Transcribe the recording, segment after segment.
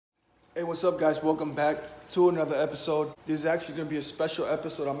Hey, what's up guys? Welcome back to another episode. This is actually going to be a special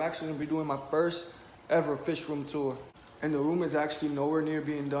episode. I'm actually going to be doing my first ever fish room tour. And the room is actually nowhere near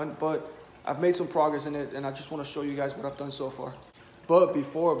being done, but I've made some progress in it and I just want to show you guys what I've done so far. But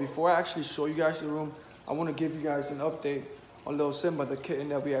before I actually show you guys the room, I want to give you guys an update on little Simba, the kitten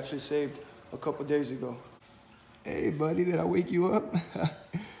that we actually saved a couple days ago. Hey buddy, did I wake you up?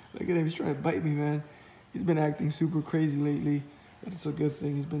 Look at him, he's trying to bite me, man. He's been acting super crazy lately. But it's a good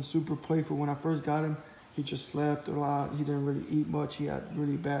thing. He's been super playful. When I first got him, he just slept a lot. He didn't really eat much. He had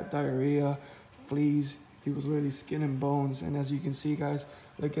really bad diarrhea, fleas. He was really skin and bones. And as you can see, guys,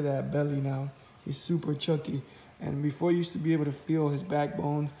 look at that belly now. He's super chunky. And before you used to be able to feel his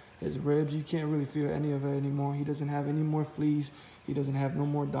backbone, his ribs, you can't really feel any of it anymore. He doesn't have any more fleas. He doesn't have no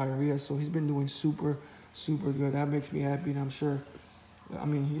more diarrhea. So he's been doing super good. That makes me happy, and I'm sure, I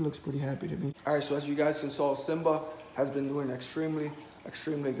mean, he looks pretty happy to me. All right, so as you guys can saw, Simba has been doing extremely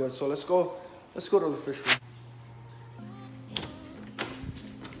good. So let's go to the fish room.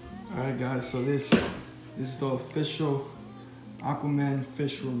 All right, guys. So this is the official Aquaman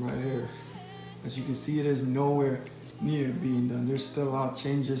fish room right here. As you can see, it is nowhere near being done. There's still a lot of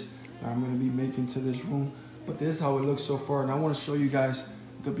changes that I'm going to be making to this room, but this is how it looks so far. And I want to show you guys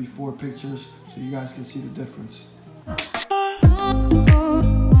the before pictures so you guys can see the difference.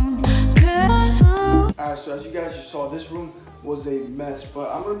 Alright, so as you guys just saw, this room was a mess, but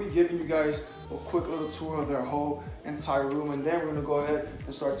I'm going to be giving you guys a quick little tour of their whole entire room, and then we're going to go ahead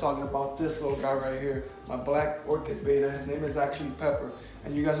and start talking about this little guy right here, my black orchid beta. His name is actually Pepper,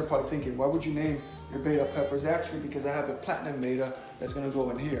 and you guys are probably thinking, why would you name your beta Pepper? It's actually because I have a platinum beta that's going to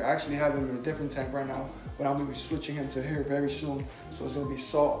go in here. I actually have him in a different tank right now, but I'm going to be switching him to here very soon, so it's going to be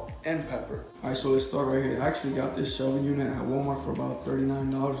salt and pepper. Alright, so let's start right here. I actually got this shelving unit at Walmart for about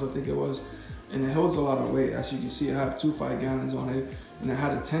 $39, I think it was. And it holds a lot of weight. As you can see, I have 2 5-gallons on it, and I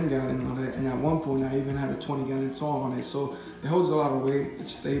had a 10-gallon on it, and at one point I even had a 20-gallon tall on it. So it holds a lot of weight,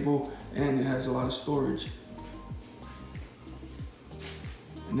 it's stable, and it has a lot of storage.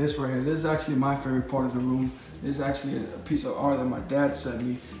 And this right here, this is actually my favorite part of the room. This is actually a piece of art that my dad sent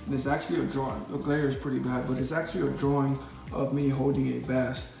me, and it's actually a drawing. The glare is pretty bad, but it's actually a drawing of me holding a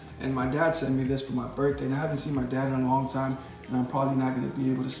bass. And my dad sent me this for my birthday, and I haven't seen my dad in a long time, and I'm probably not gonna be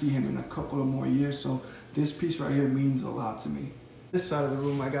able to see him in a couple of more years, so this piece right here means a lot to me. This side of the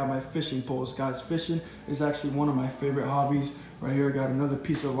room, I got my fishing poles. Guys, fishing is actually one of my favorite hobbies. Right here, I got another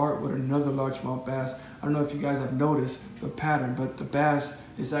piece of art with another largemouth bass. I don't know if you guys have noticed the pattern, but the bass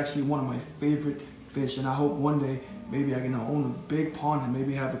is actually one of my favorite fish, and I hope one day maybe I can own a big pond and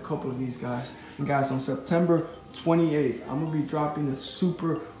maybe have a couple of these guys. And guys, on September 28th, I'm gonna be dropping a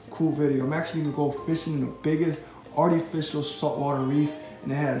super cool video. I'm actually gonna go fishing in the biggest artificial saltwater reef,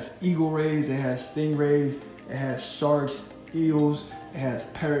 and it has eagle rays, it has stingrays, it has sharks, eels, it has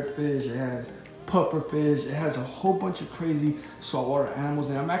parrotfish, it has pufferfish, it has a whole bunch of crazy saltwater animals,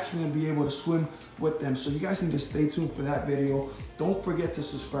 and I'm actually gonna be able to swim with them. So you guys need to stay tuned for that video. Don't forget to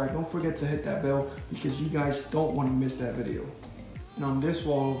subscribe, don't forget to hit that bell, because you guys don't want to miss that video. And on this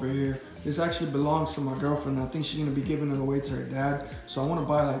wall over here, this actually belongs to my girlfriend. I think she's gonna be giving it away to her dad. So I wanna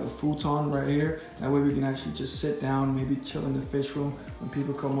buy like a futon right here. That way we can actually just sit down, maybe chill in the fish room when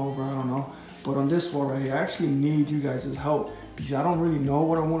people come over, I don't know. But on this wall right here, I actually need you guys' help, because I don't really know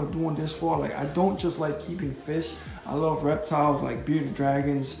what I wanna do on this wall. Like, I don't just like keeping fish. I love reptiles like bearded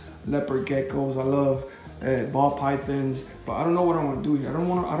dragons, leopard geckos. I love ball pythons, but I don't know what I want to do here. I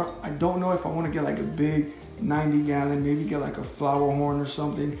don't know if I want to get like a big 90-gallon, maybe get like a flower horn or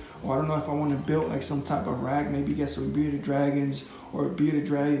something, or I don't know if I want to build like some type of rack, maybe get some bearded dragons, or a bearded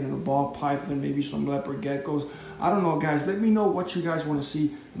dragon and a ball python, maybe some leopard geckos. I don't know, guys. Let me know what you guys want to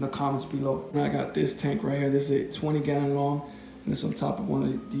see in the comments below. And I got this tank right here. This is a 20-gallon long, and it's on top of one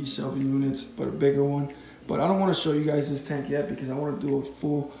of these shelving units, but a bigger one. But I don't want to show you guys this tank yet, because I want to do a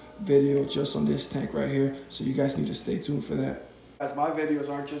full video just on this tank right here, so you guys need to stay tuned for that. As my videos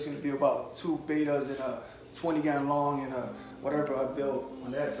aren't just going to be about 2 betas and a 20-gallon long and whatever I built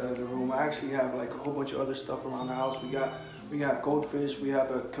on that side of the room. I actually have like a whole bunch of other stuff around the house. We have goldfish, we have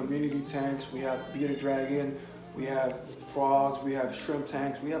a community tanks, we have bearded dragon, we have frogs, we have shrimp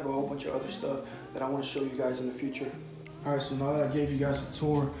tanks, we have a whole bunch of other stuff that I want to show you guys in the future. All right, so now that I gave you guys a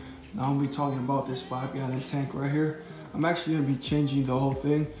tour, now I'm gonna be talking about this 5-gallon tank right here. I'm actually gonna be changing the whole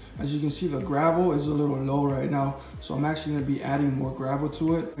thing. As you can see, the gravel is a little low right now, so I'm actually gonna be adding more gravel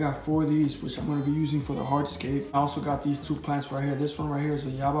to it. I got 4 of these, which I'm gonna be using for the hardscape. I also got these 2 plants right here. This one right here is a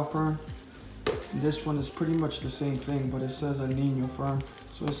yaba fern, and this one is pretty much the same thing, but it says a Nino fern,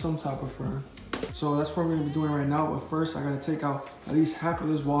 so it's some type of fern. So that's what we're gonna be doing right now, but first I gotta take out at least half of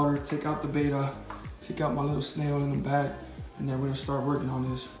this water, take out the beta, take out my little snail in the back, and then we're gonna start working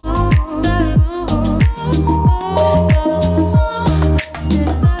on this.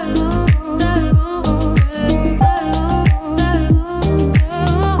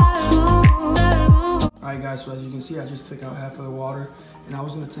 Alright guys, so as you can see, I just took out half of the water, and I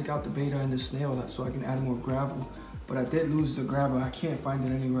was gonna take out the beta and the snail so I can add more gravel, but I did lose the gravel. I can't find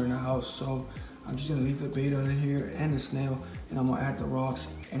it anywhere in the house, so I'm just gonna leave the beta in here and the snail, and I'm gonna add the rocks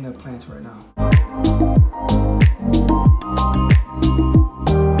and the plants right now.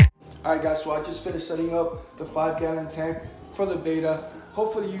 Alright guys, so I just finished setting up the 5-gallon tank for the beta.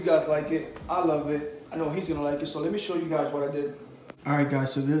 Hopefully you guys like it. I love it. I know he's gonna like it, so let me show you guys what I did. Alright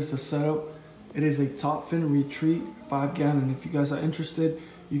guys, so this is the setup. It is a top fin retreat 5-gallon. If you guys are interested,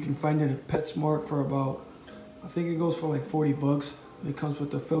 you can find it at PetSmart for about, I think it goes for like 40 bucks. It comes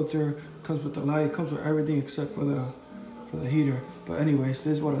with the filter, comes with the light, it comes with everything except for the heater. But anyways,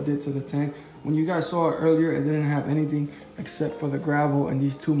 this is what I did to the tank. When you guys saw it earlier, it didn't have anything except for the gravel and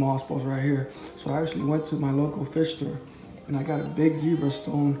these 2 moss balls right here. So I actually went to my local fish store and I got a big zebra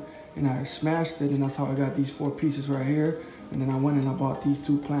stone and I smashed it, and that's how I got these 4 pieces right here. And then I went and I bought these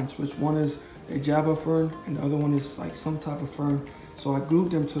 2 plants, which one is a Java fern and the other one is like some type of fern. So I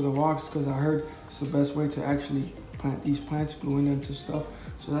glued them to the rocks because I heard it's the best way to actually plant these plants, gluing them to stuff.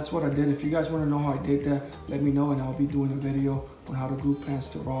 So that's what I did. If you guys want to know how I did that, let me know and I'll be doing a video on how to glue plants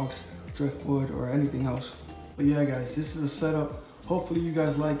to rocks, driftwood, or anything else. But yeah guys, this is a setup. Hopefully you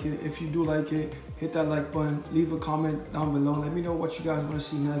guys like it. If you do like it, hit that like button, leave a comment down below, let me know what you guys want to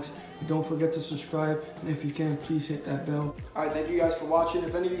see next, and don't forget to subscribe, and if you can, please hit that bell. All right, thank you guys for watching.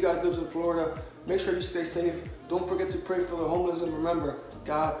 If any of you guys lives in Florida, make sure you stay safe. Don't forget to pray for the homeless, and remember,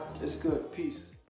 God is good. Peace.